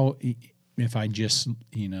how, if I just,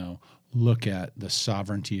 look at the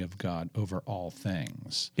sovereignty of God over all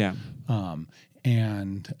things. Yeah.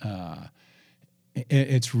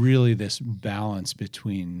 it's really this balance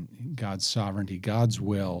between God's sovereignty, God's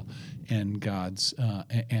will, and God's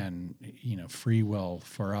and free will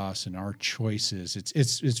for us and our choices.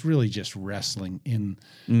 It's really just wrestling in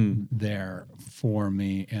there for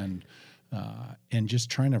me, and just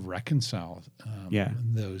trying to reconcile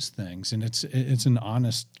those things. And it's an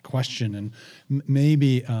honest question, and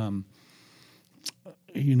maybe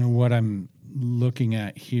what I'm looking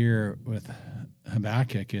at here with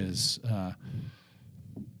Habakkuk is.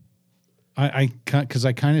 Because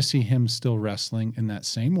I kind of see him still wrestling in that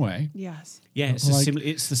same way. Yes. Yeah, it's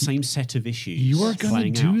it's the same set of issues. You are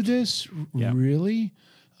going to do out. this, really?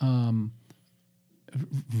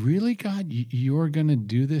 Really, God? You're going to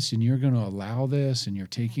do this, and you're going to allow this, and you're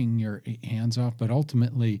taking your hands off. But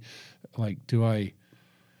ultimately,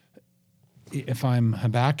 if I'm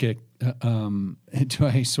Habakkuk, do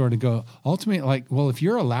I sort of go, ultimately, if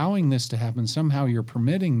you're allowing this to happen, somehow you're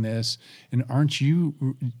permitting this, and aren't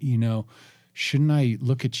you, shouldn't I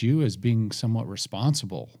look at you as being somewhat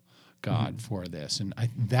responsible, God, for this? And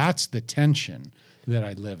that's the tension that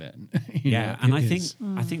I live in. I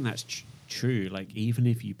think that's true. Like, even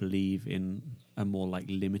if you believe in a more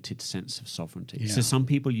limited sense of sovereignty. Yeah. So some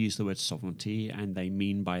people use the word sovereignty, and they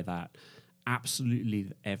mean by that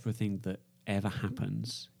absolutely everything that ever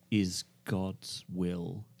happens is God's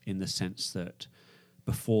will, in the sense that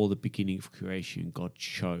before the beginning of creation, God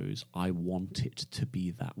chose, I want it to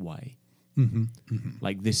be that way. Mm-hmm,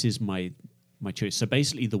 mm-hmm. This is my choice. So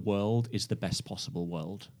basically, the world is the best possible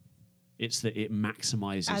world. It's that it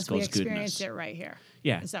maximizes God's goodness. As we experience it right here.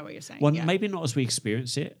 Yeah. Is that what you're saying? Well, maybe not as we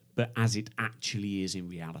experience it, but as it actually is in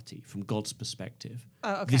reality, from God's perspective.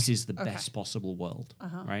 Oh, okay. This is the best possible world,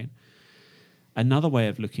 right? Another way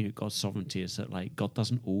of looking at God's sovereignty is that God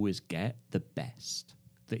doesn't always get the best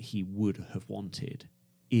that he would have wanted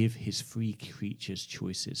if his free creatures'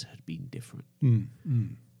 choices had been different.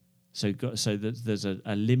 So there's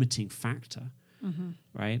a limiting factor,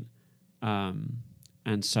 right?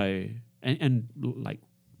 And so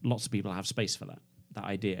lots of people have space for that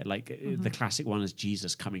idea. The classic one is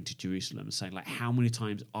Jesus coming to Jerusalem and saying, how many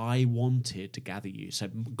times I wanted to gather you. So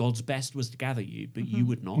God's best was to gather you, but you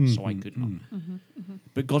would not, so I could not.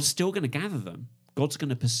 But God's still going to gather them. God's going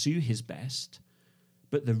to pursue his best,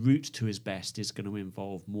 but the route to his best is going to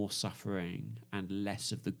involve more suffering and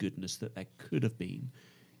less of the goodness that there could have been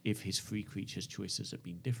if his free creatures' choices had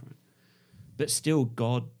been different. But still,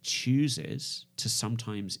 God chooses to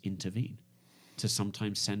sometimes intervene, to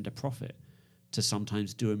sometimes send a prophet, to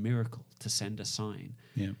sometimes do a miracle, to send a sign,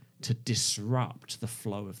 to disrupt the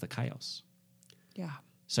flow of the chaos. Yeah.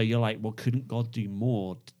 So you're like, well, couldn't God do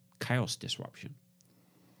more chaos disruption?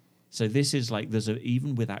 So this is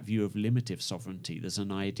even with that view of limited sovereignty, there's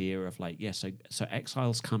an idea of so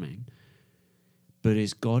exile's coming, but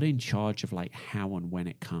is God in charge of how and when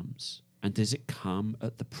it comes? And does it come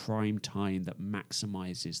at the prime time that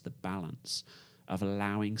maximizes the balance of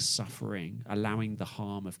allowing suffering, allowing the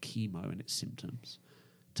harm of chemo and its symptoms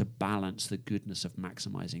to balance the goodness of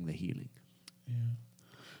maximizing the healing? Yeah.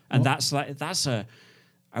 And that's a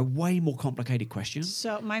way more complicated question.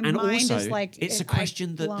 So my and mind also, is it's a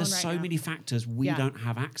question that there's so many factors we don't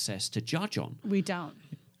have access to judge on. We don't.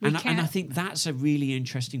 And I think that's a really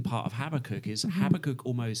interesting part of Habakkuk is Habakkuk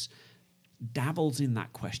almost dabbles in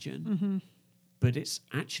that question, but it's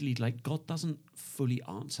actually God doesn't fully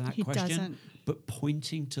answer that question, doesn't. But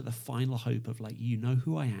pointing to the final hope of you know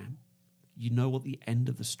who I am, you know what the end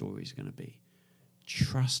of the story is going to be.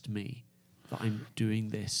 Trust me that I'm doing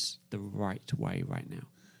this the right way right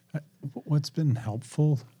now. What's been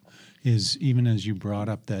helpful is, even as you brought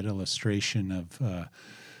up that illustration of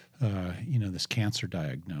this cancer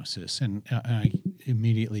diagnosis, and I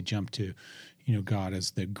immediately jumped to God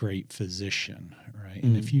as the great physician, right?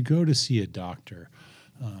 And if you go to see a doctor,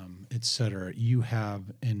 et cetera, you have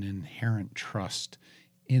an inherent trust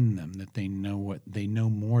in them that they know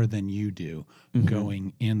more than you do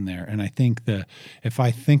going in there. And I think that if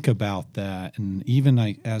I think about that, and even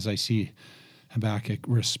as I see Habakkuk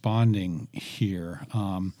responding here,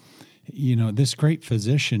 this great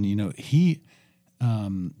physician, he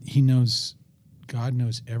knows. God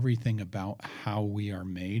knows everything about how we are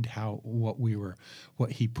made,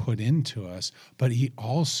 what he put into us, but he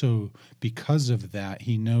also, because of that,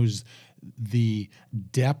 he knows the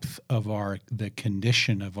depth of the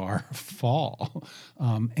condition of our fall.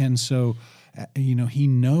 And so, he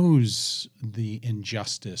knows the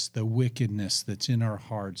injustice, the wickedness that's in our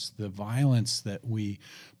hearts, the violence that we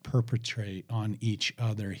perpetrate on each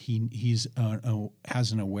other. He's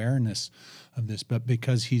has an awareness of this, but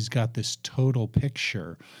because he's got this total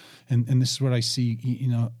picture, and this is what I see,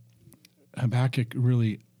 Habakkuk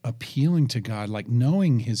really appealing to God, like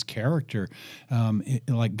knowing his character.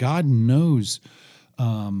 Like God knows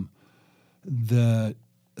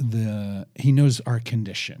he knows our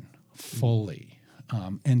condition fully.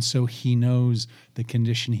 And so he knows the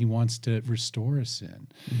condition he wants to restore us in.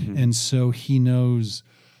 Mm-hmm. And so he knows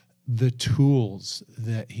the tools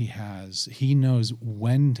that he has. He knows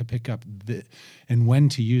when to pick up and when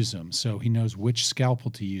to use them. So he knows which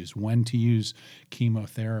scalpel to use, when to use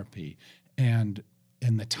chemotherapy, and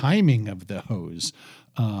the timing of those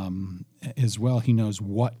as well. He knows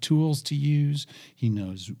what tools to use. He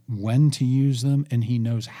knows when to use them, and he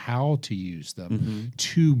knows how to use them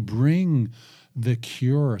to bring the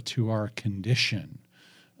cure to our condition,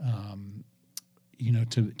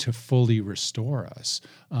 to fully restore us.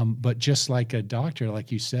 But just like a doctor,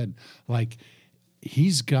 like you said, like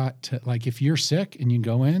he's got to, like if you're sick and you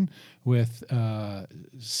go in with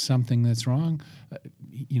something that's wrong,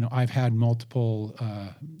 I've had multiple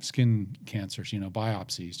skin cancers,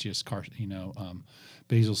 biopsies, just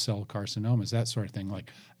basal cell carcinomas, that sort of thing. Like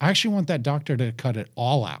I actually want that doctor to cut it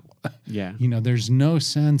all out. Yeah. There's no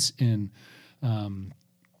sense in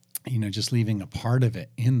just leaving a part of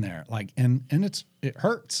it in there, like, and it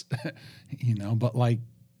hurts, but like,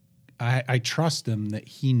 I trust him that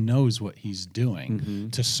he knows what he's doing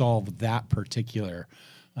to solve that particular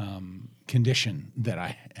condition that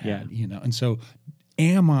I had, and so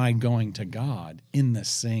am I going to God in the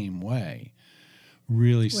same way,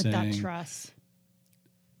 really with saying, that trust,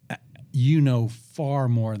 far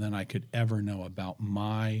more than I could ever know about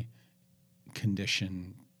my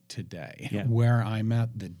condition today, where I'm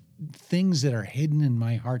at, the things that are hidden in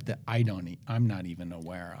my heart that I'm not even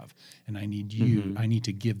aware of, and I need you. I need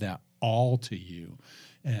to give that all to you,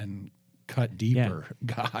 and cut deeper,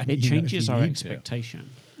 God. It changes our expectation,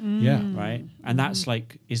 right? And that's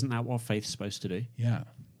like, isn't that what faith's supposed to do? Yeah.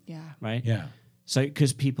 Right. Yeah. So,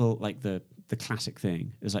 because people like the classic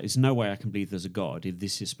thing is like, there's no way I can believe there's a God if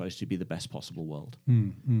this is supposed to be the best possible world.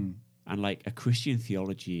 And like a Christian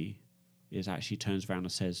theology is actually turns around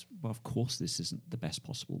and says, well, of course this isn't the best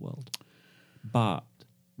possible world, but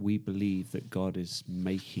we believe that God is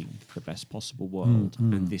making the best possible world,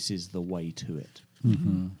 and this is the way to it.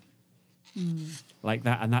 Like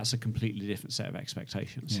that, and that's a completely different set of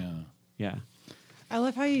expectations. Yeah. I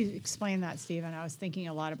love how you explain that, Stephen. I was thinking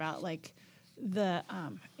a lot about like the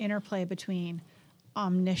interplay between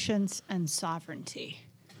omniscience and sovereignty,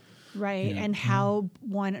 right? And how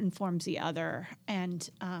one informs the other, and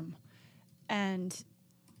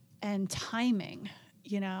timing,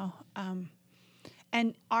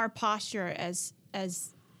 and our posture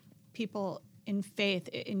as people in faith.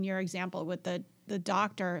 In your example with the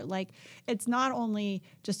doctor, like it's not only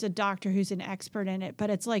just a doctor who's an expert in it, but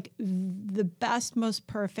it's like the best, most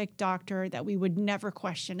perfect doctor that we would never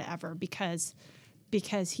question ever, because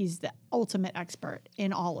he's the ultimate expert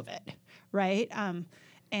in all of it, right?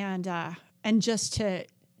 And just to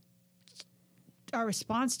our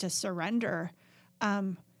response to surrender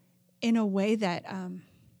in a way that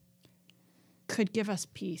could give us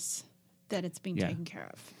peace, that it's being taken care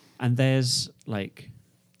of. And there's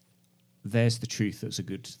the truth that's a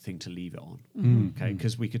good thing to leave it on, okay?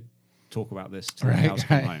 Because we could talk about this till the cows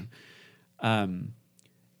come home.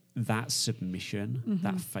 That submission,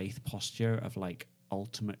 that faith posture of like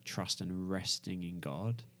ultimate trust and resting in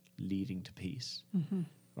God, leading to peace,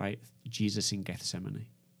 right? Jesus in Gethsemane,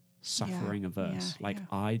 suffering averse.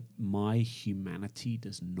 My humanity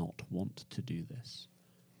does not want to do this,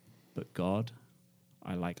 but God,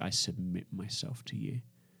 I submit myself to you.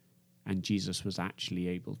 And Jesus was actually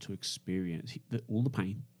able to experience all the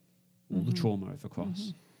pain, all the trauma of the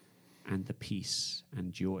cross, and the peace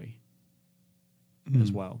and joy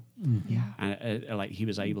as well. And he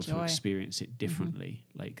was able to experience it differently.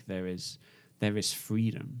 Like there is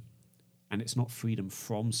freedom, and it's not freedom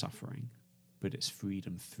from suffering, but it's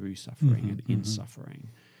freedom through suffering and in suffering.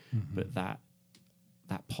 But that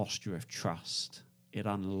posture of trust, it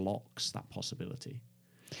unlocks that possibility.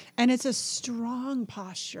 And it's a strong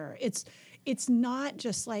posture. It's not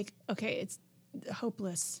just like, okay, it's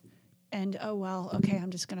hopeless and okay,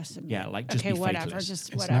 I'm just going to submit. Yeah, like just okay, be whatever, faithless.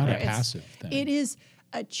 just it's whatever. Not a passive thing. It is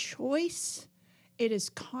a choice. It is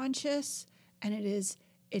conscious, and it's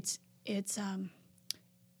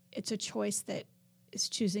a choice that is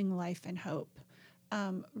choosing life and hope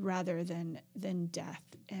rather than death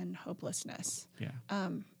and hopelessness. Yeah.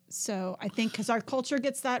 So I think because our culture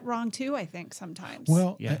gets that wrong too, I think sometimes.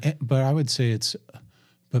 Well, but I would say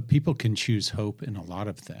but people can choose hope in a lot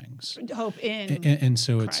of things. Hope in, and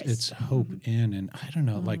so Christ. it's hope in, and I don't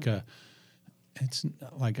know, it's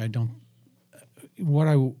like I don't.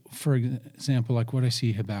 for example, like what I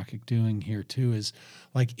see Habakkuk doing here too is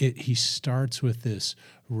like he starts with this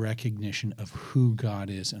recognition of who God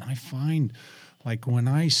is. And I find like when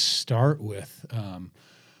I start with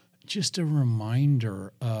just a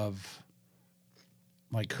reminder of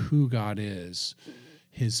like who God is,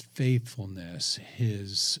 his faithfulness,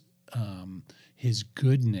 his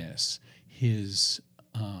goodness, his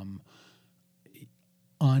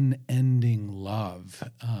unending love,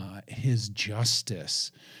 his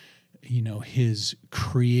justice, his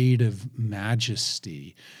creative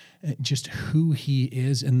majesty, just who he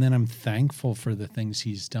is. And then I'm thankful for the things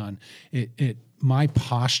he's done. My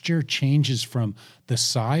posture changes from the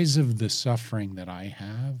size of the suffering that I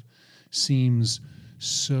have seems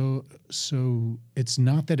so it's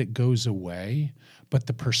not that it goes away, but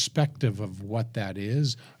the perspective of what that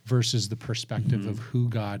is versus the perspective of who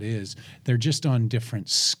God is, they're just on different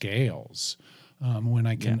scales. When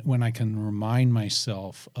I can remind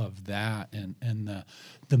myself of that and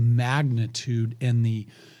the magnitude and the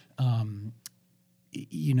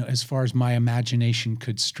as far as my imagination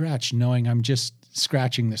could stretch, knowing I'm just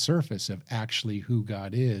scratching the surface of actually who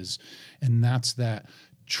God is, and that's that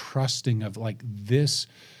trusting of like this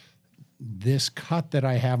cut that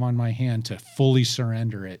I have on my hand to fully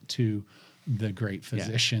surrender it to the great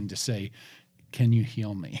physician to say, can you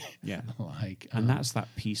heal me? Yeah. And that's that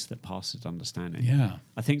peace that passes understanding. Yeah.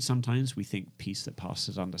 I think sometimes we think peace that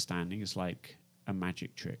passes understanding is like a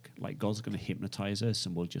magic trick. Like God's going to hypnotize us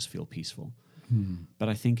and we'll just feel peaceful. But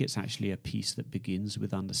I think it's actually a peace that begins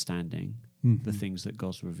with understanding the things that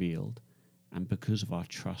God's revealed. And because of our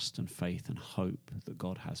trust and faith and hope that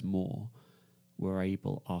God has more,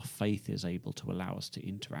 our faith is able to allow us to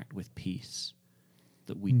interact with peace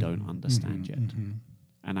that we don't understand yet.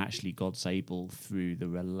 And actually God's able, through the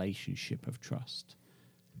relationship of trust,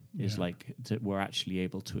 is like we're actually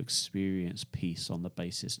able to experience peace on the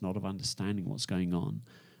basis not of understanding what's going on,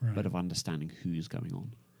 but of understanding who's going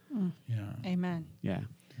on. Amen. Yeah.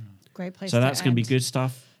 Great place. So to that's going to be end. good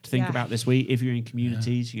stuff to think about this week. If you're in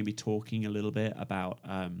communities, you're going to be talking a little bit about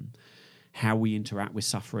how we interact with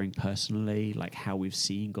suffering personally, like how we've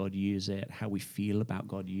seen God use it, how we feel about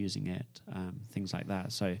God using it, things like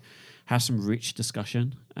that. So have some rich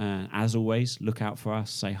discussion. As always, look out for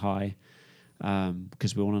us, say hi,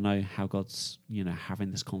 because we want to know how God's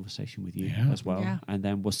having this conversation with you as well. Yeah. And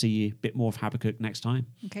then we'll see you a bit more of Habakkuk next time.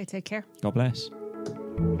 Okay, take care. God bless.